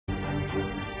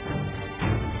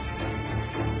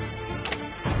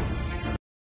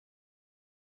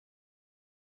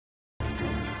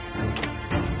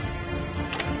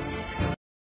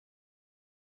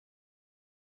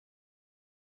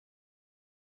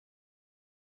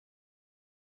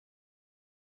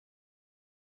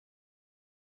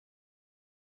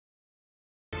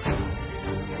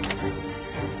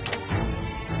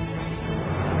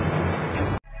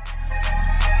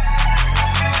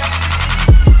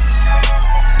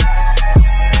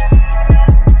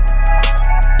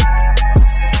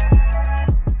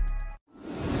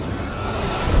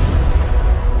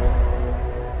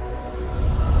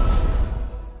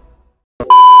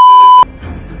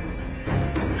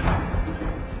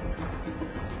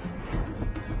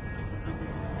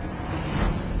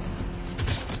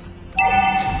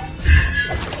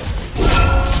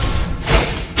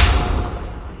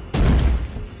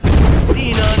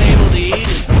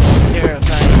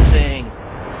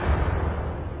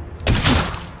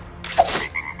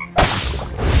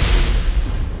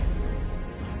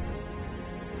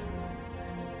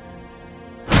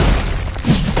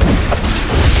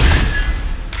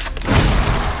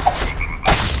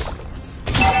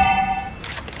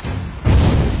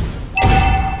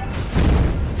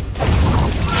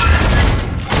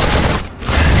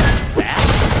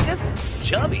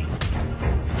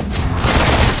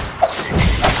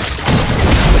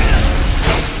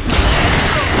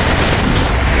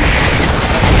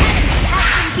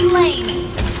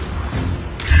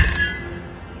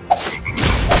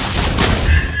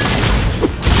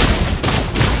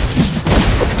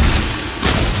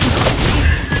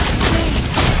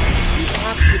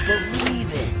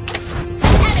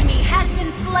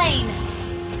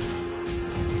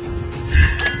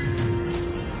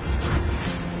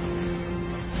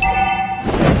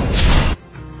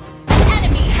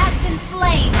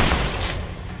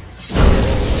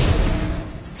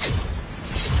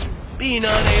Being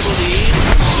unable to eat?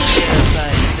 Yes, I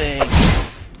think.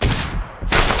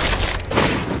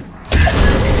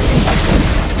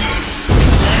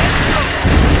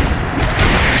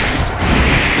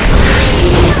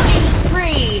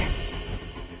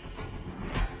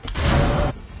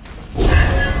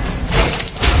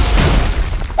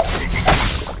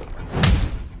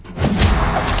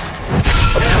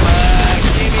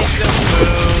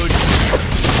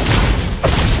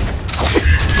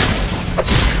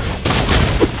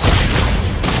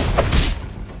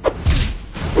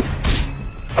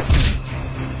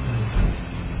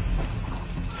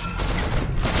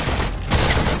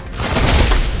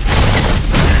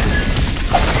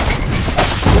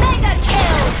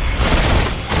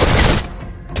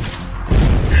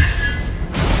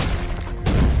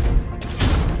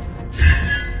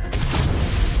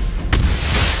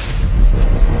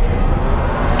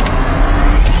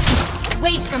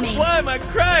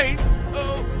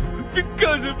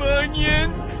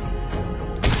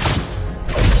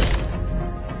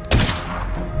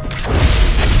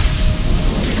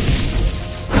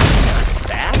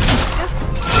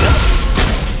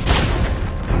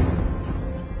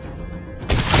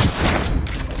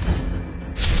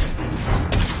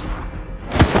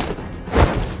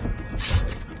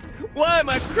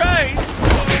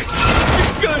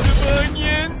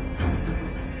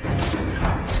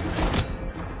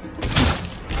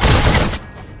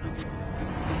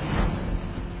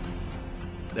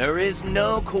 There is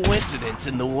no coincidence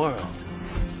in the world.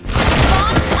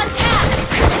 Launch attack!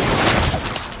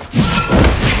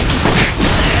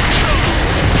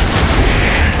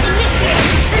 Initiate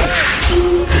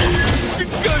retreat!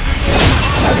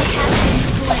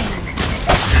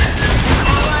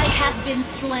 Ally has been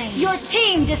slain. Your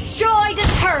team destroyed a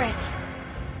turret!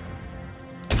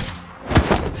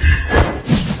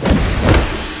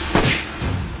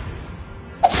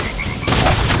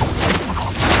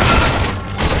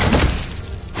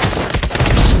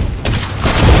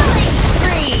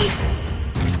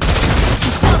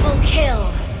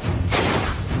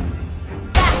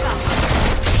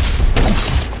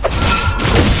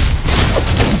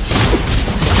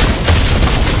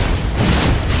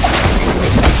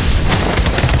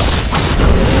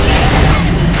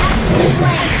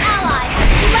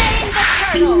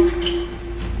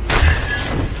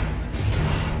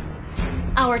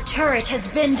 Our turret has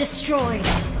been destroyed.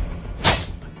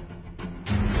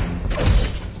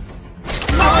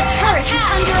 Our turret is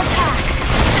under attack.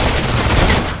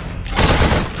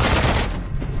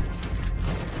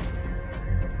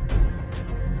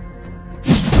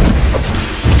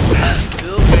 That's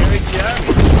still very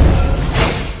charming.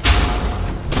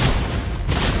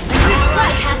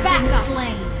 Ally has been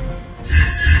slain.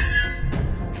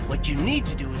 What you need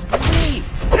to do is believe.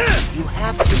 You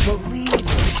have to believe.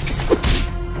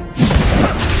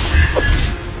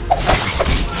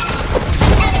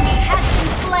 Enemy has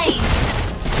been slain.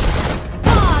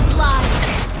 Godlike.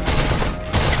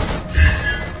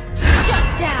 Shut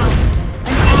down.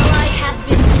 An ally has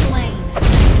been slain.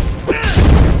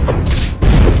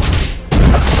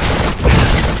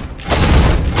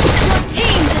 Your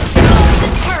team destroyed the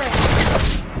turret.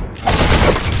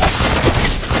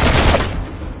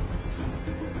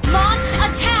 Launch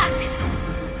attack.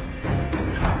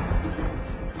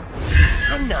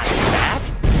 I'm not fat.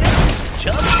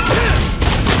 Jump.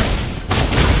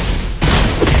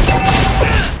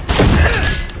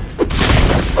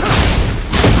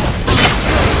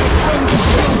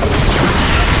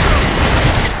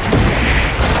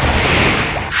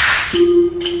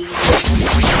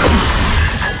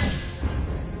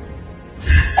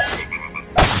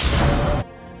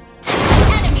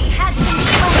 Enemy has been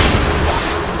slain.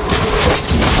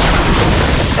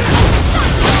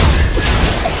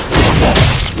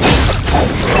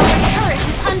 Turret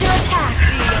is under attack.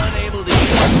 Being unable to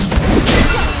eat.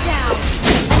 Shut down.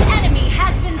 An enemy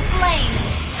has been slain.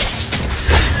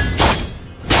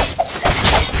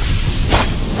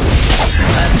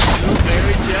 That's still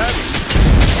very charming.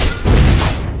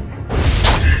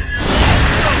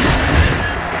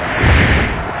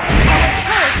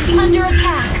 Turret is under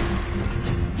attack.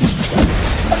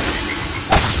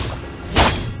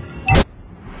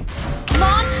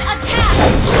 Launch attack.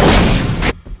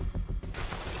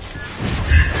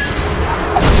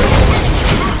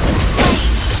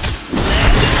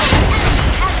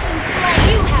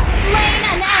 You have slain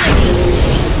an enemy.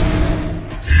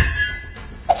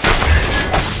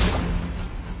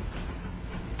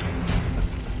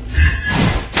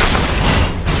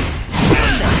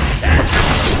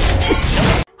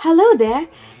 Hello there.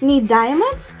 Need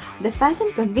diamonds? The fast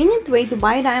and convenient way to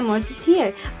buy diamonds is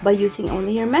here by using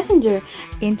only your messenger.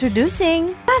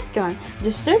 Introducing FASCON.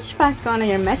 Just search FASCON on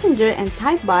your messenger and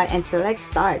type buy and select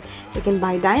start. You can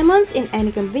buy diamonds in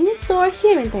any convenience store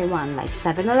here in Taiwan like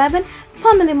 7-Eleven,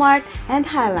 Family Mart, and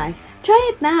High Life. Try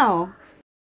it now!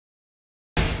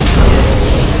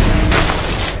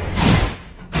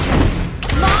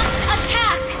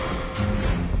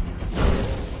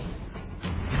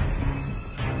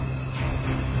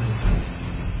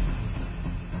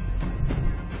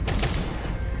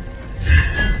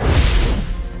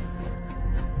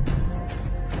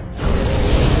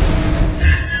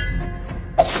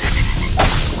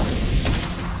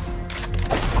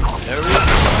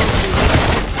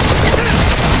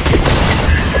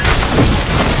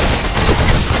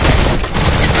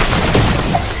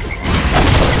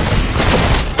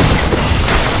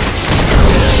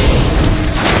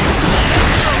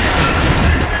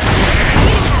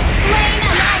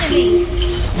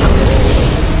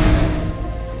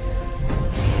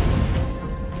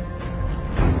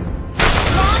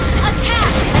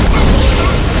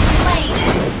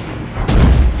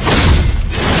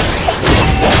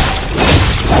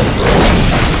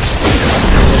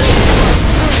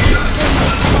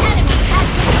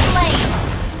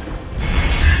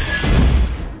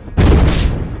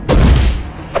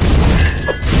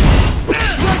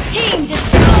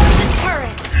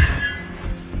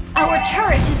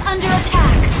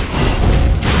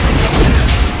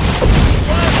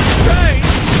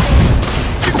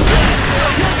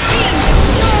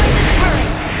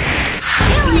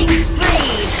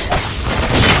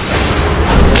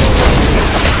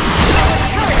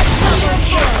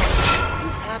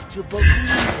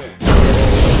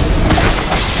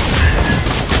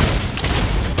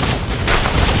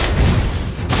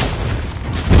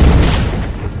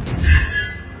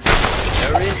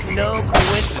 No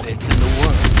coincidence in the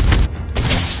world.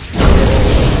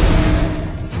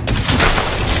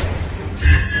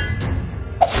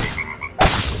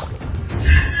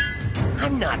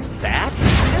 I'm not fat.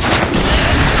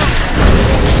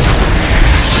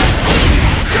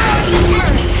 Each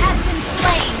enemy has been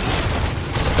slain.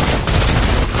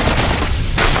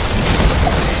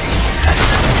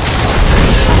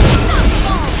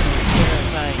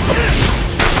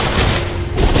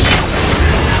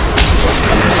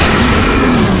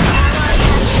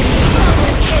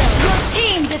 Your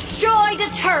team destroyed a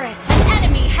turret.